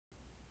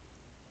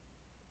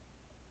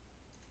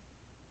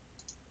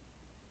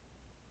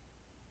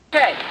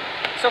Okay,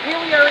 so here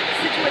we are at the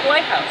Scituate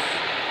Lighthouse,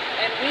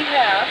 and we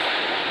have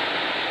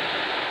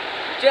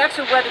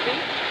Jackson Weatherby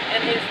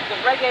and the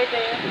Reggae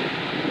Band,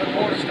 the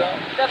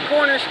Cornerstone,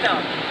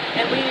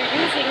 and we are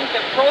using the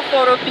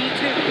Profoto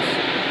B2s.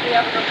 We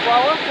have an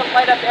umbrella to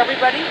light up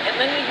everybody, and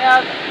then we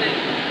have the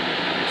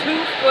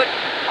 2-foot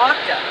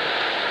octa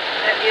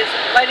that is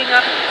lighting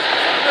up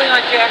specifically on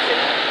Jackson,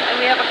 and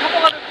we have a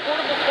couple other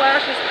portable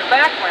flashes in the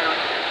background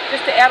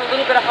just to add a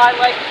little bit of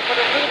highlight, put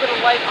a little bit of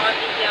light on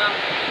the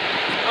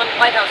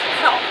Lighthouse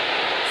itself.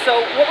 So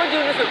what we're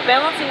doing is we're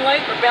balancing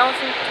light. We're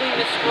balancing between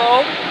the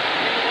strobe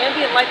and the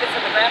ambient light that's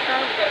in the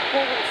background. We've got a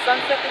cool little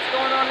sunset that's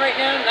going on right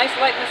now. Nice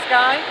light in the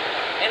sky.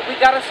 And we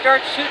got to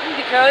start shooting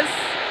because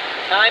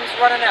time's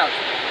running out.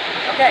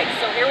 Okay,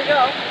 so here we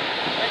go.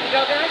 Ready to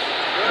go, guys?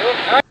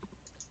 All right.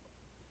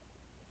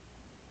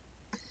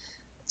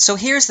 So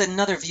here's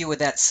another view of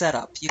that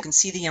setup. You can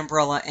see the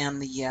umbrella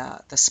and the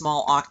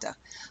small octa.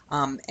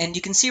 And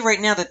you can see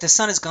right now that the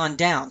sun has gone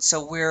down.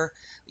 So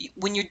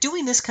when you're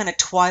doing this kind of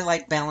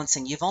twilight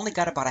balancing, you've only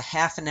got about a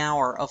half an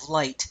hour of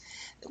light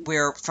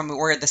from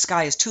where the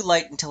sky is too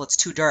light until it's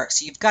too dark.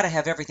 So you've got to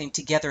have everything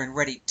together and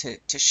ready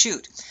to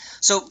shoot.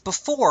 So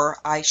before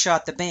I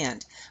shot the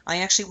band,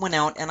 I actually went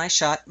out and I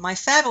shot my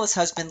fabulous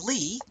husband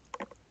Lee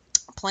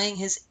playing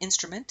his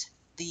instrument,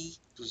 the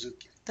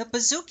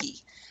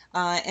bouzouki.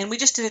 And we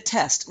just did a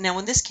test. Now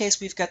in this case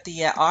we've got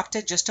the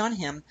octa just on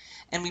him,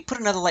 and we put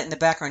another light in the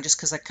background just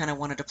because I kind of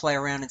wanted to play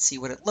around and see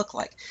what it looked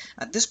like.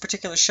 This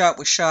particular shot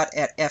was shot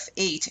at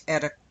f8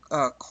 at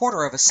a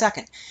quarter of a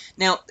second.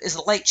 Now as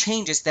the light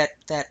changes,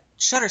 that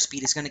shutter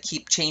speed is going to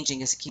keep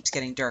changing as it keeps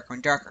getting darker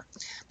and darker.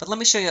 But let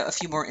me show you a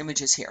few more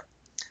images here.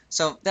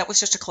 So that was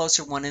just a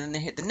closer one, and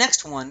then the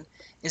next one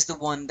is the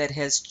one that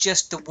has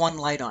just the one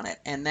light on it,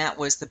 and that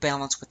was the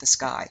balance with the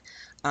sky.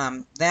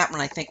 That one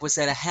I think was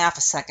at a half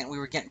a second. We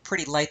were getting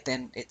pretty light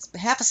then.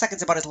 Half a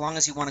second's about as long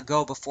as you want to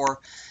go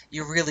before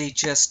you really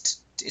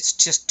it's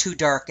just too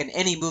dark, and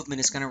any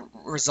movement is going to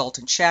result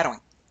in shadowing.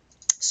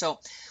 So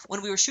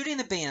when we were shooting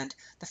the band,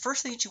 the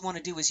first thing that you want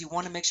to do is you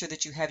want to make sure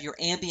that you have your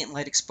ambient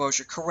light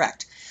exposure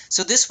correct.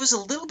 So this was a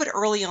little bit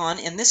early on,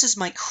 and this is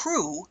my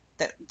crew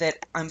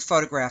that I'm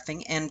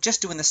photographing and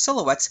just doing the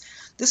silhouettes.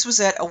 This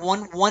was at a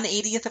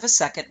 1/180th of a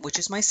second, which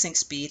is my sync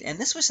speed, and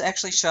this was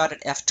actually shot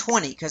at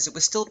f20 because it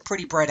was still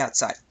pretty bright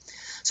outside.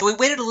 So we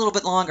waited a little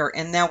bit longer,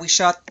 and now we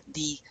shot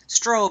the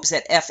strobes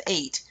at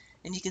f8,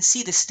 and you can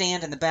see the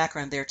stand in the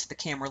background there to the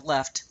camera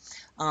left.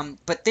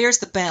 But there's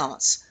the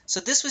balance.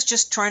 So this was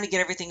just trying to get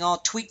everything all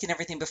tweaked and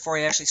everything before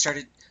I actually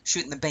started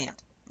shooting the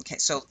band. Okay,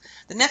 so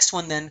the next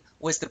one then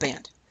was the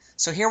band.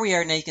 So here we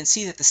are now. You can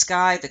see that the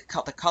sky, the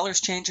color's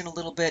changing a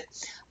little bit.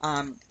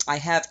 I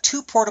have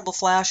two portable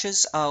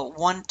flashes,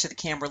 one to the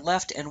camera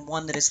left and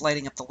one that is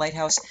lighting up the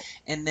lighthouse.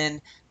 And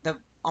then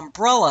the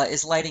umbrella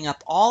is lighting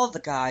up all of the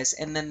guys,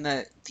 and then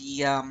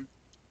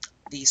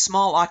the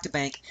small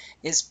octabank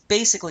is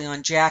basically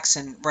on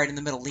Jackson right in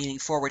the middle, leaning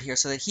forward here,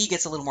 so that he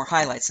gets a little more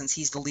highlight since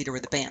he's the leader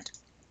of the band.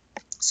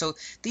 So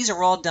these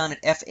are all done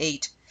at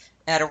f8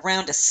 at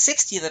around a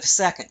 60th of a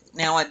second.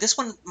 Now this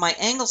one, my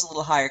angle's a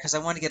little higher because I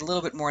want to get a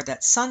little bit more of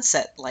that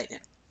sunset light in.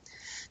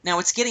 Now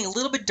it's getting a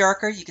little bit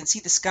darker. You can see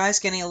the sky's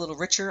getting a little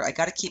richer. I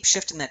got to keep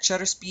shifting that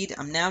shutter speed.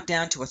 I'm now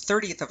down to a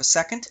 30th of a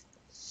second.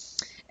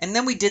 And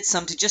then we did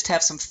some to just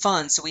have some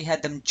fun, so we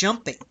had them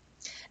jumping.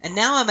 And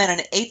now I'm at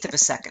an 1/8 of a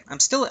second.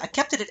 I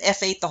kept it at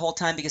f8 the whole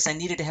time because I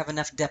needed to have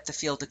enough depth of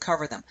field to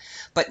cover them.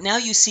 But now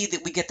you see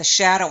that we get the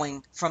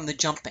shadowing from the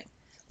jumping.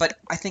 But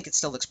I think it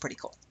still looks pretty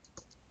cool.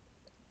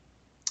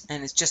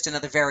 And it's just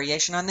another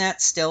variation on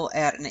that, still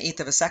at an 1/8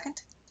 of a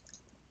second.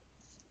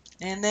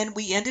 And then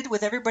we ended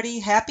with everybody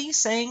happy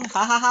saying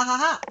ha ha ha ha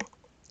ha.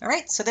 All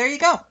right, so there you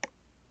go.